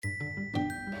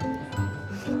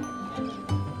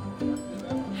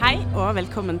Hei og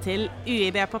velkommen til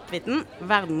UiB Popviten,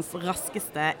 verdens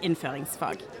raskeste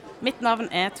innføringsfag. Mitt navn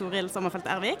Toril Sommerfelt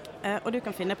Ervik, og du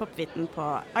kan finne Popviten på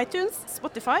iTunes,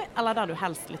 Spotify eller der du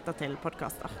helst lytter til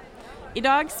podcaster. I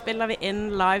dag spiller vi inn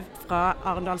live fra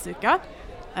Arendalsuka,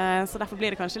 så derfor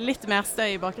blir det kanskje litt mer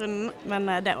støy i bakgrunnen, men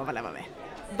det overlever vi.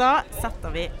 Da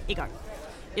setter vi i gang.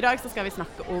 I dag så skal vi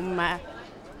snakke om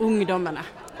ungdommene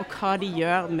og hva de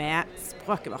gjør med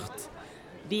språket vårt.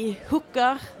 De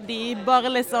hooker, de bare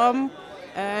liksom,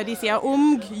 de sier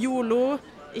YOLO,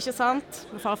 ikke sant?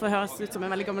 Med fare for å høres ut som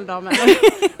en veldig gammel dame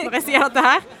når jeg sier dette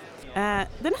her.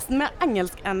 Det er nesten mer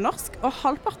engelsk enn norsk, og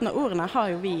halvparten av ordene har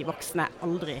jo vi voksne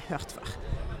aldri hørt før.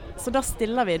 Så da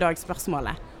stiller vi i dag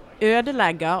spørsmålet: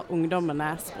 ødelegger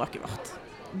ungdommene språket vårt?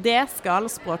 Det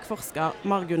skal språkforsker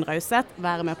Margunn Rauseth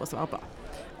være med på å svare på.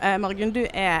 Margunn, du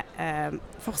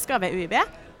forsker ved UiB,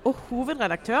 og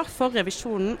hovedredaktør for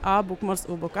revisjonen av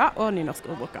Bokmålsordboka og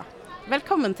Nynorskordboka.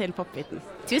 Velkommen til Popviten.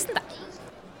 Tusen takk.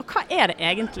 Og hva det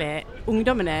egentlig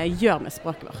ungdommene gjør med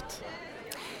språket vårt?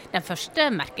 Den første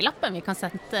merkelappen vi kan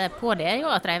sette på det jo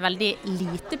at de veldig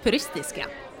lite puristiske.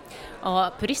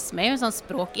 Og purisme jo en sånn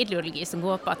språkideologi som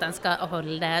går på at en skal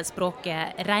holde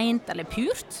språket rent eller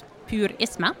purt.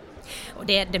 Purisme. Og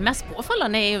det mest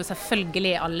påfallende jo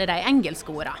selvfølgelig alle de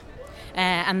engelske ordene.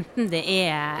 Enten det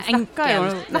enkelt... Snakker jo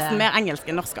nesten mer engelsk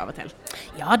enn norsk av og til.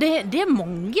 Ja, det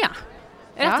mange.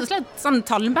 Rett og slett sånn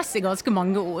tallmessig ganske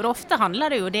mange ord. Ofte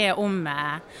handler det jo det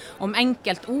om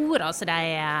enkeltord, altså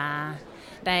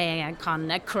de kan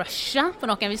crushe på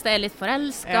noen hvis de litt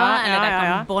forelsket, eller de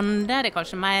kan bonde, det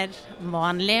kanskje mer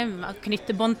vanlig,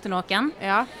 knytte bånd til noen.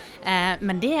 Ja.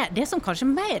 Men det som kanskje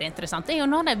er mer interessant jo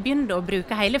når de begynner å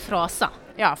bruke hele fraser.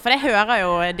 Ja, for jeg hører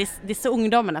jo disse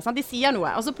ungdommene, sant? De sier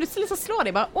noe, og så plutselig så slår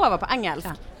de bare over på engelsk.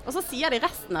 Ja. Og så sier de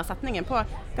resten av setningen på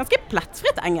ganske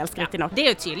plettfritt engelsk, riktig nok. Det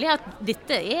jo tydelig at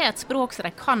dette et språk som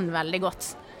de kan veldig godt.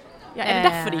 Ja, det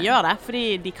derfor de gjør det? Fordi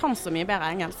de kan så mye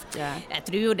bedre engelsk? Jeg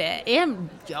tror jo det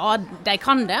ja, de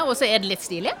kan det, og så det litt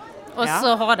stilig. Og så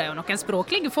har de jo noen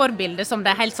språklige forbilder som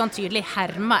de helt sånn tydelig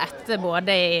hermer etter,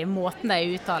 både i måten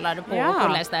de uttaler det på, og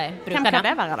hvordan de bruker det. Hvem kan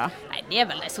det være da? Nei, det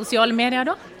vel de sosiale medier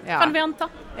da, kan vi anta.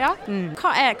 Ja.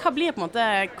 Hva blir på en måte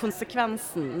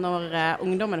konsekvensen når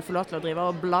ungdommene får lov til å drive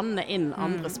og blande inn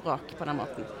andre språk på den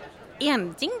måten? En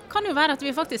ting kan jo være at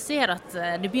vi faktisk ser at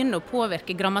det begynner å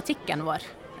påvirke grammatikken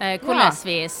vår. Hvordan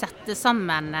vi setter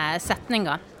sammen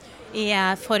setninger. I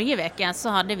forrige veke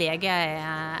så hadde VG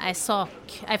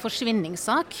en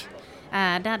forsvinningssak,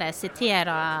 der de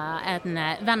siterer en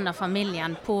venn av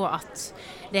familien på at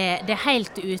det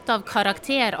helt ute av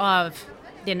karakter av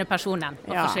denne personen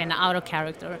å forsvinne out of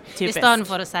character. Typisk. I stedet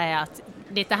for å si at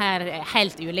dette her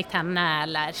helt ulikt henne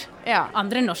eller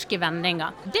andre norske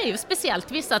vendinger. Det jo spesielt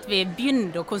hvis at vi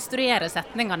begynner å konstruere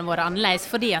setningene våre annerledes,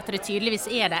 fordi at det tydeligvis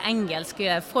det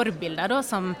engelske forbilder da,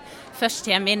 som først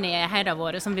kommer inn i heidene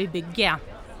våre, som vi bygger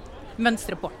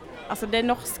mønstre på. Altså det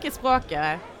norske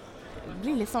språket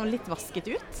blir liksom litt vasket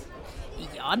ut?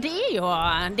 Ja, det jo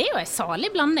en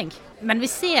salig blanding. Men vi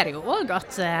ser jo også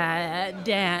at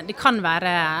det kan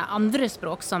være andre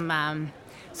språk som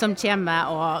kommer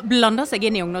og blander seg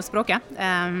inn i ungdomsspråket.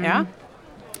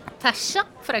 Tersa,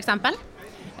 for eksempel,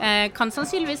 kan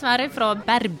sannsynligvis være fra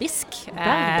berbisk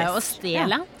og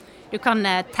stele. Du kan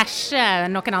terse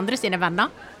noen andre sine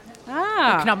venner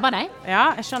og knabbe deg. Ja,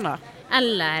 jeg skjønner.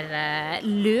 Eller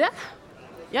lø.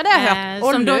 Ja, det har jeg hørt.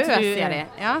 Og lø, sier de.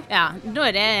 Ja, da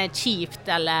det kjipt,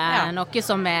 eller noe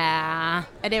som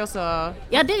det også...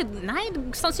 Ja, nei,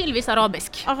 sannsynligvis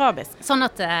arabisk. Arabisk. Sånn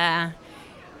at...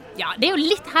 Ja, det jo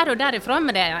litt her og derifra,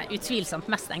 men det utvilsomt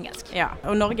mest engelsk. Ja,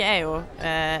 og Norge jo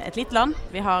et lite land.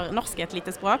 Vi har norsk et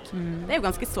lite språk. Det jo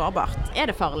ganske sårbart.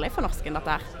 Det farlig for norsken,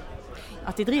 dette her?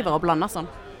 At de driver og blander sånn?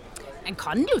 En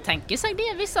kan jo tenke seg det,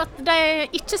 hvis at de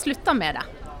ikke slutter med det.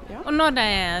 Og når de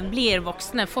blir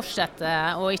voksne,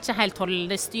 fortsetter og ikke helt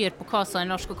holder styr på hva som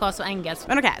norsk og hva som engelsk.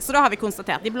 Men ok, så da har vi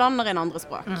konstatert. De blander inn andre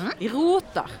språk. De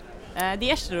roter. Det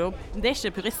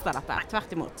ikke purister dette,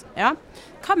 tvert imot. Ja.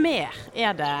 Hva mer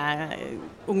det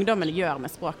ungdommene gjør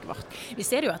med språket vårt? Vi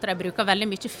ser jo at de bruker veldig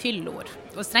mye fyllord.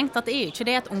 Og strengt tatt jo ikke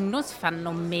det et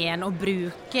ungdomsfenomen å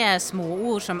bruke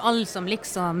småord som alt som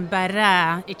liksom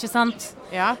bare, ikke sant?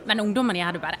 Ja. Men ungdommene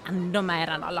gjør det bare enda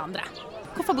mer enn alle andre.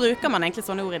 Hvorfor bruker man egentlig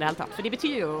sånne ord i det hele tatt? For de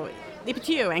betyr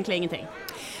jo egentlig ingenting.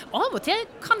 Av og til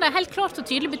kan det helt klart og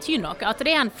tydelig bety noe, at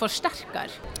det en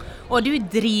forsterker. Og du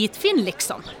dritfin,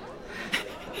 liksom.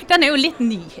 Den jo litt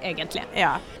ny, egentlig.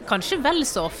 Ja. Kanskje vel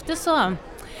så ofte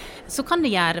så kan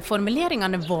det gjøre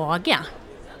formuleringene vage.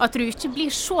 At du ikke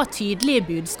blir så tydelig i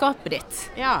budskapet ditt.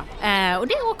 Ja. Og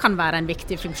det også kan være en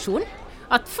viktig funksjon.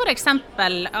 At for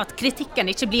eksempel at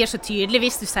kritikken ikke blir så tydelig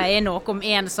hvis du sier noe om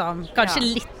en som kanskje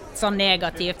litt sånn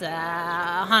negativt.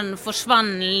 Han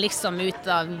forsvant liksom ut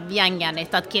av gjengen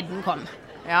etter at kidden kom.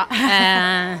 Ja.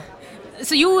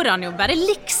 Så gjorde han jo bare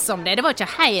liksom det. Det var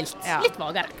ikke helt litt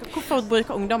vagere. Hvorfor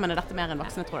bruker ungdommene dette mer enn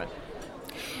voksne, tror du?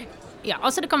 Ja,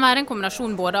 altså det kan være en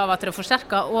kombinasjon både av at det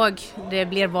forsterker og det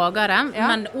blir vagere,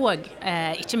 men også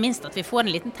ikke minst at vi får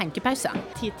en liten tenkepause.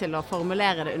 Tid til å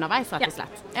formulere det underveis, rett og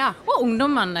slett. Ja. Og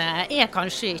ungdommene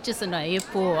kanskje ikke så nøye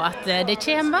på at det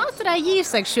kommer, at de gir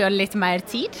seg selv litt mer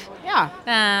tid. Ja.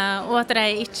 Og at de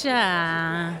ikke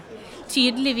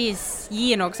tydeligvis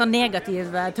gir noen sånn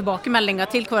negative tilbakemeldinger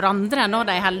til hverandre når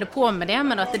de holder på med det,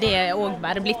 men at det også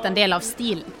bare blitt en del av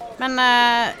stilen. Men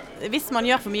hvis man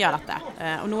gjør for mye av dette,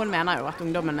 og noen mener jo at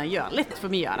ungdommene gjør litt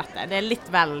for mye av dette, det litt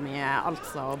vel mye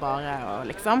altså og bare og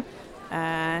liksom,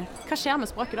 hva skjer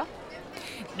med språket da?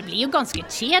 Det blir jo ganske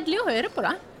kjedelig å høre på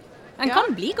det. En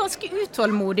kan bli ganske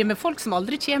utålmodig med folk som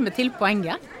aldri kommer til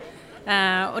poenget.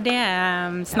 Og det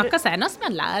snakket senest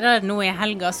med en lærer nå i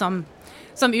helga som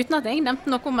uten at jeg nevnte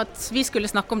noe om at vi skulle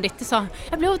snakke om dette, sa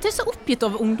jeg ble av og til så oppgitt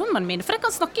over ungdommene mine, for jeg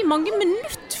kan snakke i mange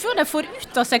minutter før de får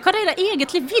ut av seg hva de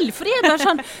egentlig vil, for det bare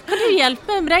sånn, kan du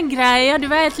hjelpe med den greia, du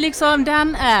vet liksom,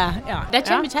 den det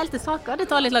kommer ikke helt til saker, det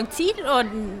tar litt lang tid, og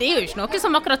det er jo ikke noe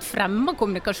som akkurat fremmer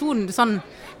kommunikasjonen, sånn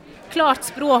klart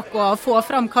språk og få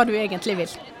fram hva du egentlig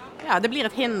vil. Ja, det blir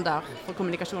et hinder for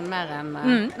kommunikasjon mer enn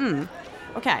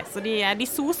Ok, så de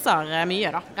soser mye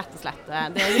da, rett og slett.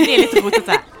 Det blir litt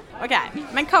rotete. Ok,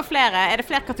 men er det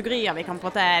flere kategorier vi kan på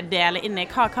en måte dele inn i?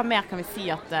 Hva mer kan vi si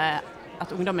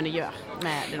at ungdommene gjør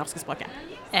med det norske språket?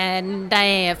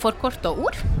 De forkorter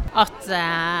ord, at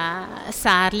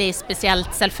særlig spesielt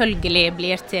selvfølgelig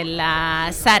blir til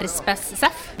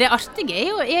sær-spes-seff. Det artige er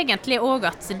jo egentlig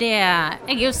også at jeg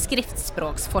er jo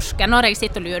skriftspråksforsker når jeg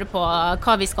sitter og lurer på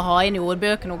hva vi skal ha inn i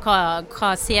ordbøkene og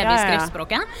hva ser vi i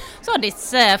skriftspråket. Så har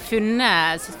disse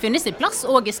funnet sin plass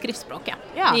også i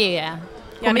skriftspråket. Ja,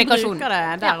 vi bruker det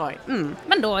der også.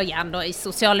 Men da gjerne i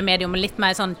sosiale medier med litt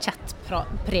mer sånn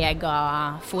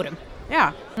chat-preget forum. Ja,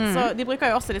 så de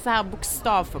bruker jo også disse her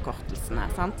bokstavforkortelsene,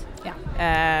 sant? Ja.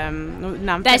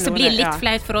 De som blir litt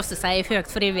flaut for oss å si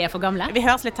høyt fordi vi er for gamle. Vi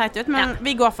høres litt teit ut, men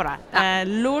vi går for det.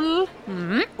 LOL,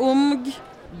 OMG,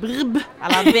 BRB,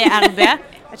 eller BRB. Jeg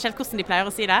vet ikke helt hvordan de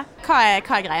pleier å si det. Hva er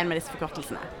greien med disse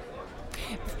forkortelsene?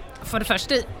 For det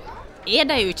første er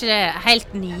det jo ikke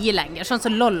helt nye lenger, sånn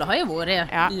som LOL har jo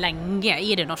vært lenge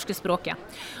i det norske språket.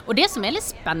 Og det som er litt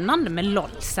spennende med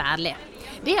LOL særlig,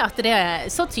 det er at det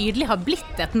så tydelig har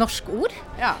blitt et norsk ord,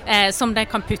 som de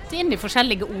kan putte inn i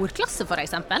forskjellige ordklasser for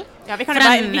eksempel. Ja, vi kan jo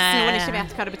bare, hvis noen ikke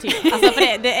vet hva det betyr. Altså,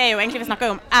 for det er jo egentlig, vi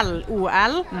snakker jo om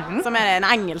LOL, som er en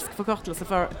engelsk forkortelse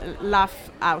for laugh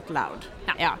out loud.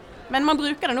 Ja. Men man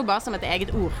bruker det nå bare som et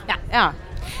eget ord. Ja.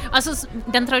 Altså,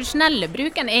 den tradisjonelle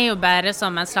bruken er jo bare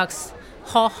som en slags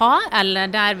ha-ha, eller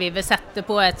der vi vil sette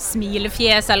på et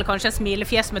smilefjes, eller kanskje et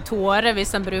smilefjes med tårer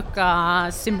hvis en bruker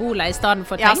symboler i stedet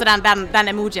for tegn. Ja, så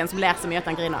den emojien som ler så mye at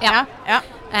den griner. Ja.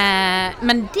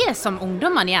 Men det som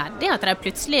ungdommene gjør, det er at de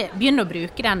plutselig begynner å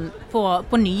bruke den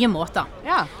på nye måter.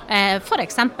 Ja. For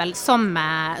eksempel som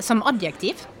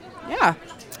adjektiv. Ja.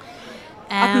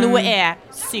 At noe er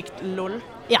sykt lol.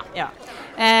 Ja.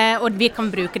 Og vi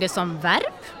kan bruke det som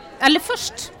verb. Eller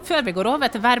først, før vi går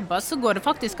over til verba, så går det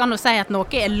faktisk an å si at noe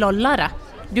er lollere.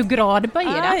 Du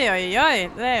gradbøyer det. Oi,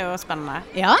 det er jo spennende.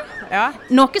 Ja.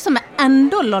 Noe som er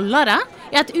enda lollere,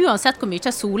 er at uansett hvor mye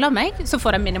jeg soler meg, så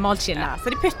får jeg minimalt skille. Ja,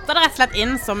 så de putter det rett og slett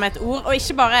inn som et ord, og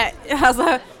ikke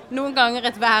bare, noen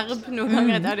ganger et verb, noen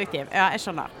ganger et adjektiv. Ja, jeg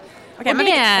skjønner. Okay, og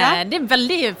det er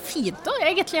veldig fint da,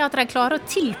 egentlig, at de klarer å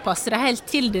tilpasse det helt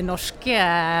til det norske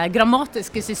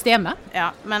grammatiske systemet. Ja,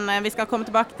 men vi skal komme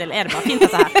tilbake til, er det bare fint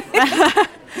dette her?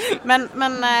 men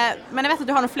jeg vet at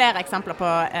du har noen flere eksempler på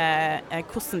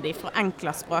hvordan de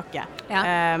forenkler språket.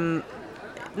 Ja.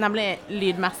 Nemlig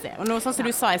lydmessig. Og noe sånn som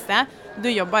du sa i sted,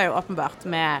 du jobber jo åpenbart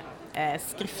med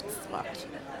skriftspråk.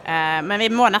 Men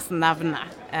vi må nesten nevne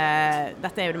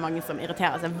dette er jo det mange som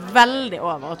irriterer seg veldig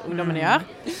over at ungdommene gjør.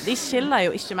 De skiller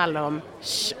jo ikke mellom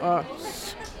sj og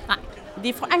s. Nei.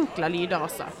 De forenkler lyder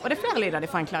også. Og det er flere lyder de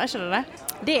forenkler, er ikke det det?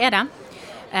 Det er det.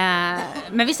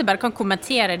 Men hvis jeg bare kan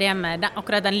kommentere det med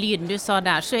akkurat den lyden du sa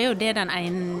der, så er jo det den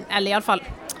ene, eller i alle fall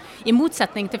i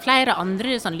motsetning til flere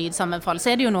andre sånn lydsammenfall,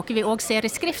 så er det jo noe vi også ser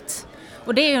i skrift.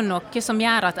 Og det er jo noe som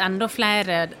gjør at enda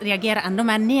flere reagerer enda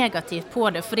mer negativt på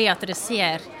det, fordi at det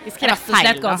ser rett og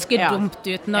slett ganske dumt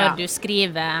ut når du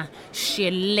skriver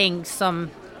kylling som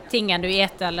tingen du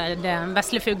eter, eller den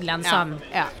veslefuglen som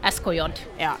SKJ.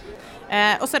 Ja.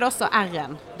 Og så er det også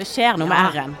R-en. Det skjer noe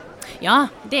med R-en. Ja,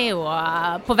 det er jo,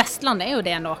 på Vestlandet er jo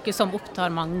det noe som opptar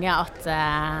mange, at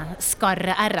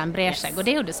skarre-r-en brer seg. Og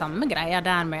det er jo det samme greia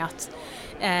der med at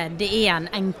det er en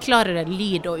enklere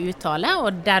lyd å uttale,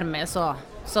 og dermed så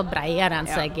breier den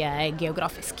seg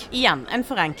geografisk. Igjen, en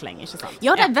forenkling, ikke sant?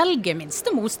 Ja, de velger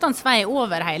minste motstandsvei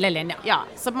over hele linja. Ja,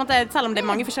 så på en måte, selv om det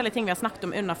er mange forskjellige ting vi har snakket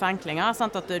om under forenklinger,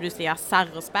 sant, at du sier serr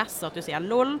og spess, at du sier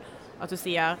lol, at du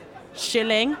sier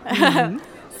kylling,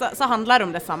 så handler det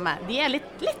om det samme. De er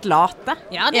litt late.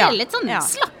 Ja, det er litt sånn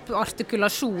slapp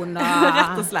artikulasjon.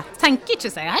 Rett og slett. Tenker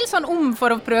ikke seg helt sånn om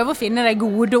for å prøve å finne de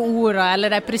gode ordene, eller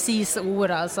de presise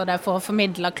ordene, så de får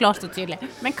formidlet klart og tydelig.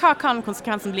 Men hva kan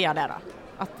konsekvensen bli av det da?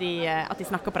 At de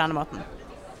snakker på denne måten?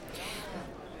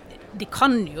 Det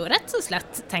kan jo rett og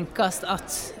slett tenkes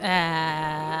at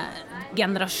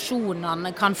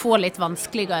generasjonene kan få litt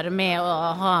vanskeligere med å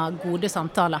ha gode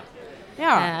samtaler.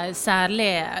 Ja.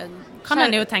 Særlig kan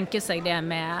en jo tenke seg det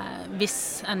med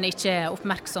hvis en ikke er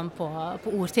oppmerksom på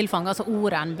ordtilfang, altså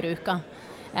ordet en bruker.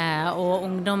 Og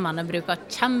ungdommene bruker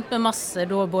kjempemasse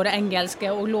da, både engelske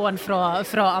og lån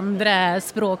fra andre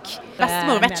språk.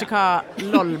 Bestemor vet ikke hva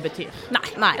lol betyr.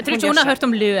 Nei, jeg tror ikke hun har hørt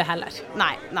om lø heller.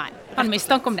 Nei. Har du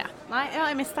mistanke om det? Nei,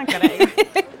 ja, jeg mistenker det.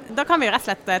 Da kan vi jo rett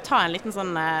og slett ta en liten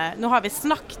sånn, nå har vi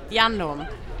snakket gjennom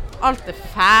alt det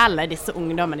fæle disse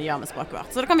ungdommene gjør med språket vårt.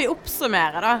 Så da kan vi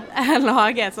oppsummere da,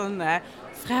 lage et sånn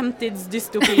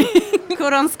fremtidsdystopi.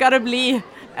 Hvordan skal det bli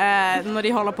når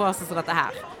de holder på sånn som dette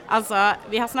her? Altså,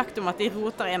 vi har snakket om at de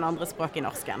roter inn andre språk i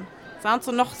norsken. Sant?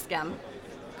 Så norsken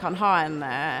kan ha en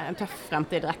tøff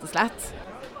fremtid, rett og slett.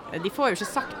 De får jo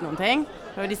ikke sagt noen ting,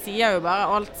 og de sier jo bare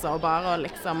altså og bare og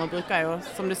liksom, og bruker jo,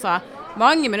 som du sa,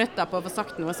 mange minutter på å få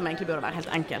sagt noe som egentlig burde være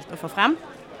helt enkelt å få frem.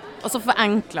 Og så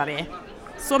forenkler de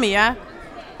så mye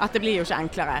at det blir jo ikke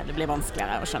enklere, det blir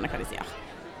vanskeligere å skjønne hva de sier.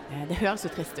 Det høres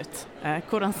jo trist ut.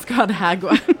 Hvordan skal det her gå?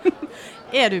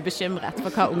 Er du bekymret for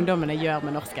hva ungdommene gjør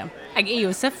med norsken? Jeg er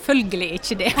jo selvfølgelig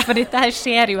ikke det, for dette her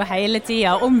skjer jo hele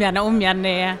tiden, om igjen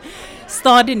i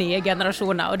stadig nye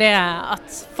generasjoner. Og det at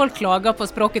folk klager på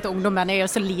språket til ungdommen er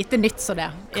jo så lite nytt som det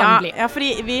kan bli. Ja, fordi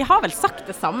vi har vel sagt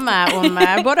det samme om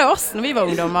både oss når vi var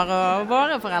ungdommer, og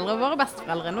våre foreldre og våre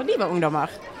besteforeldre når de var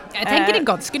ungdommer. Jeg tenker det er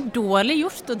ganske dårlig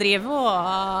gjort å drive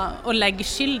og legge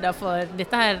skylda for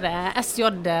dette her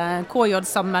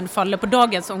SJ-KJ-sammenfallet på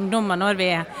dagens ungdommer når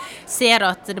vi ser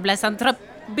at det ble sendt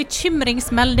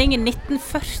bekymringsmelding i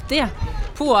 1940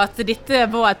 på at dette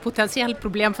var et potensielt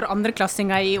problem for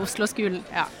andreklassinger i Oslo-skolen.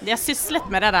 Ja, de har syslet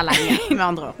med det der lenge, med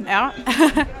andre ord. Ja.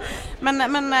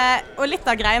 men, og litt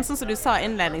av greien, sånn som du sa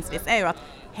innledningsvis, er jo at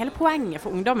hele poenget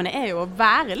for ungdommene er jo å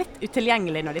være litt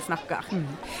utilgjengelig når de snakker.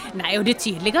 Nei, og det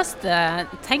tydeligste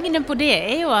tegnet på det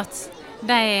er jo at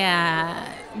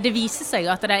det viser seg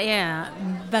at de er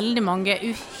veldig mange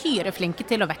uhyre flinke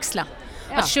til å veksle.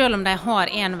 Ja. At selv om de har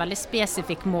en veldig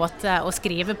spesifikk måte å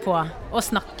skrive på og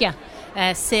snakke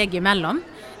seg imellom,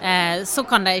 så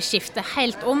kan de skifte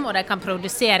helt om, og de kan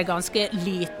produsere ganske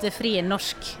lytefri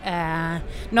norsk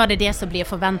når det er det som blir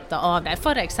forventet av dem,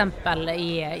 for eksempel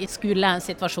i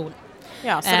skolesituasjonen.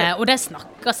 Ja, og de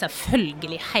snakker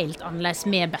selvfølgelig helt annerledes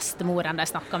med bestemor enn de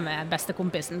snakker med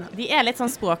bestekompisen. De er litt sånn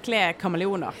språklige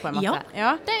kameleoner på en måte.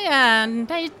 Ja, de er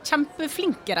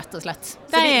kjempeflinke rett og slett.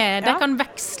 De kan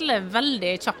veksle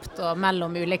veldig kjapt og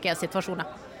mellom ulike situasjoner.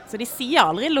 Så de sier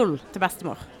aldri lol til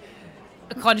bestemor?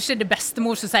 Kanskje det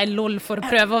bestemor som sier lol for å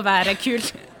prøve å være kul.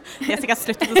 De har sikkert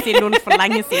sluttet å si lol for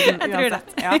lenge siden. Jeg tror det.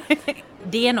 Ja.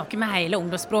 Det er noe med hele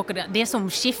ungdomsspråket. Det er så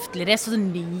omskiftelig, det er så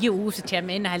nye ord som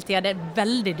kommer inn hele tiden. Det er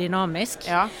veldig dynamisk.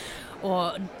 Ja. Og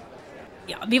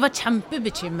vi var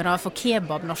kjempebekymret for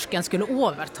kebabnorsken skulle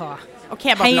overta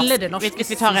hele det norske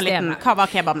hvis vi tar en liten, hva var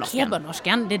kebabnorsken?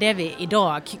 Kebabnorsken, det er det vi i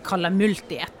dag kaller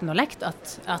multietnolekt,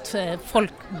 at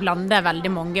folk blander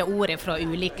veldig mange ord fra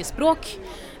ulike språk.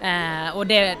 Og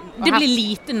det blir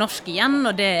lite norsk igjen,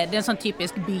 og det er en sånn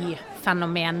typisk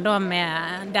byfenomen da,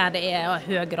 der det er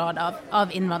høy grad av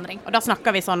innvandring. Og da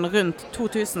snakker vi sånn rundt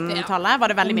 2000-tallet,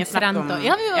 var det veldig mye snakk om?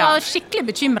 Ja, vi var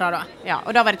skikkelig bekymret da. Ja,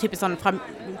 og da var det typisk sånn fra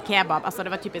kebab, altså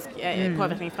det var typisk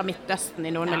påvirkning fra Midtøsten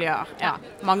i noen miljøer. Ja.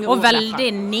 Mange og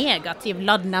veldig negativ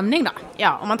laddnemning da.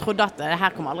 Ja, og man trodde at det her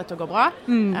kommer aldri til å gå bra,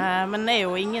 men det er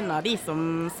jo ingen av de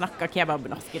som snakker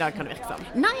kebabnorsk i dag, kan det virke som.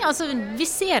 Nei, altså vi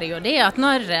ser jo det at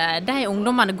når de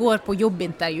ungdommene går på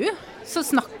jobbintervju, så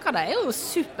snakker de jo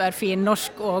superfin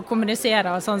norsk og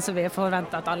kommuniserer sånn som vi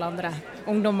forventer at alle andre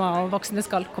ungdommer og voksne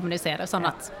skal kommunisere. Sånn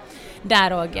at der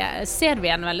også ser vi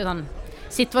en veldig sånn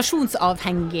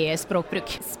situasjonsavhengig språkbruk.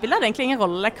 Spiller det egentlig ingen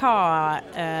rolle hva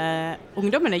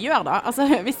ungdommene gjør da? Altså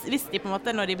hvis de på en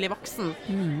måte, når de blir voksen,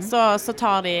 så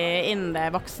tar de inn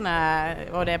det voksne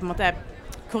og det på en måte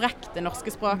korrekte norske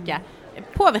språket.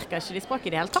 påvirker ikke de språket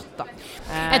i det hele tatt da?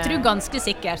 Jeg tror ganske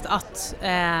sikkert at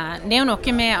det jo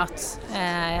noe med at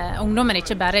ungdommen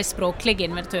ikke bare språklige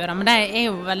innovatører, men de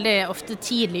jo veldig ofte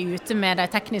tidlig ute med de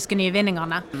tekniske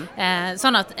nyvinningene.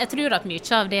 Sånn at jeg tror at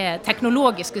mye av det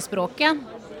teknologiske språket,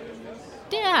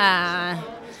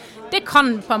 det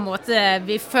kan på en måte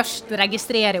vi først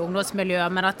registrere i ungdomsmiljøet,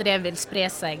 men at det vil spre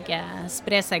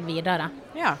seg videre.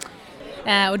 Ja.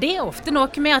 Og det ofte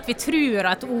noe med at vi tror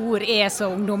at ord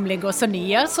så ungdomlige og så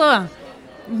nye, så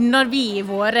når vi i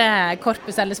våre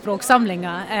korpus eller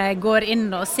språksamlinger går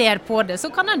inn og ser på det, så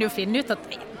kan man jo finne ut at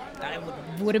det har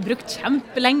vært brukt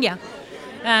kjempelenge.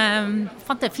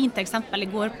 Fant et fint eksempel i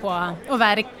går på å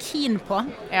være keen på,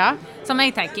 som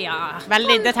jeg tenker,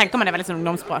 det tenker man veldig sånn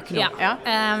ungdomsspråk nå. Ja.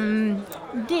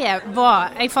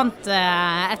 Jeg fant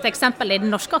et eksempel i Den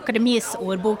norske akademis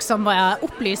ordbok som var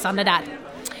opplysende der.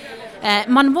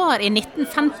 Man var i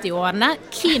 1950-årene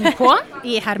keen på,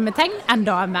 i hermetegn, en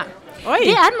dame. Oi.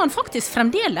 Det man faktisk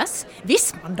fremdeles,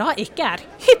 hvis man da ikke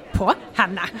hypp på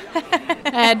henne.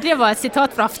 Det var et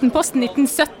sitat fra Aftenposten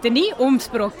 1979 om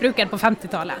språkbruken på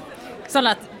 50-tallet. Sånn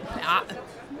at,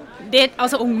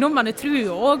 ungdommene tror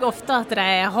jo også ofte at de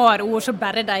har ord som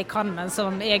bare de kan, men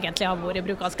som egentlig har vært i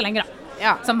bruk ganske lenge.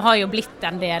 Som har jo blitt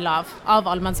en del av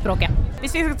allmennspråket.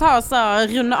 Hvis vi skal ta oss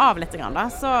og runde av litt,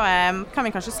 så kan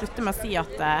vi kanskje slutte med å si at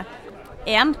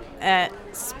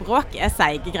språk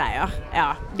seige greier.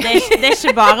 Ja, det er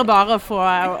ikke bare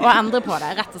å endre på det,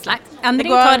 rett og slett. Nei,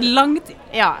 endring tar lang tid.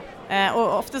 Ja, og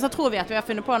ofte så tror vi at vi har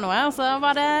funnet på noe, og så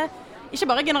var det ikke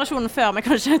bare generasjonen før, men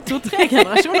kanskje 2-3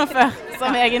 generasjoner før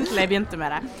som egentlig begynte med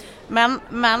det.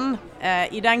 Men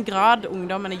i den grad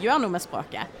ungdommene gjør noe med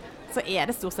språket, så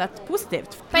det stort sett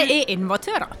positivt. De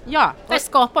innovatører. Ja. De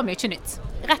skaper mye nytt.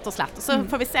 Rett og slett. Så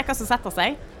får vi se hva som setter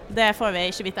seg. Det får vi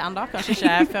ikke vite enda, kanskje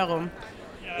ikke før om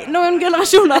noen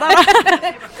generasjoner da.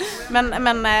 Men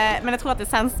jeg tror at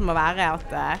essensen må være at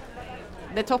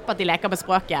det topp at de leker med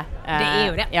språket. Det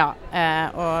jo det. Ja,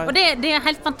 og det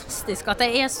helt fantastisk at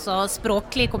de så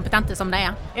språklig kompetente som de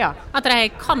Ja. At de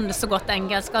kan så godt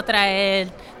engelsk, at de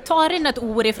tar inn et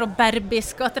ord fra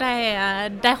berbisk, at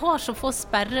de har så få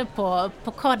sperre på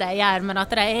hva de gjør, men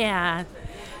at de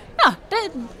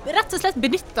rett og slett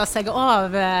benytter seg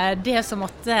av det som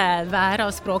måtte være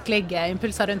av språklige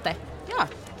impulser rundt dem. Ja,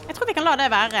 jeg tror vi kan la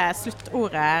det være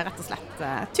sluttordet, rett og slett.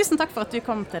 Tusen takk for at du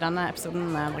kom til denne episoden,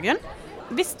 Margunn.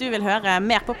 Hvis du vil høre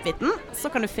mer Popviten, så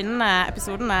kan du finne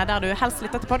episodene der du helst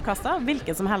lytter til podcaster,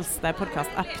 hvilken som helst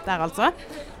podcast-app der altså.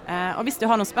 Og hvis du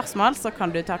har noen spørsmål, så kan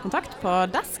du ta kontakt på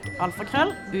desk@uib.no.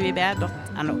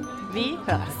 Vi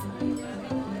høres!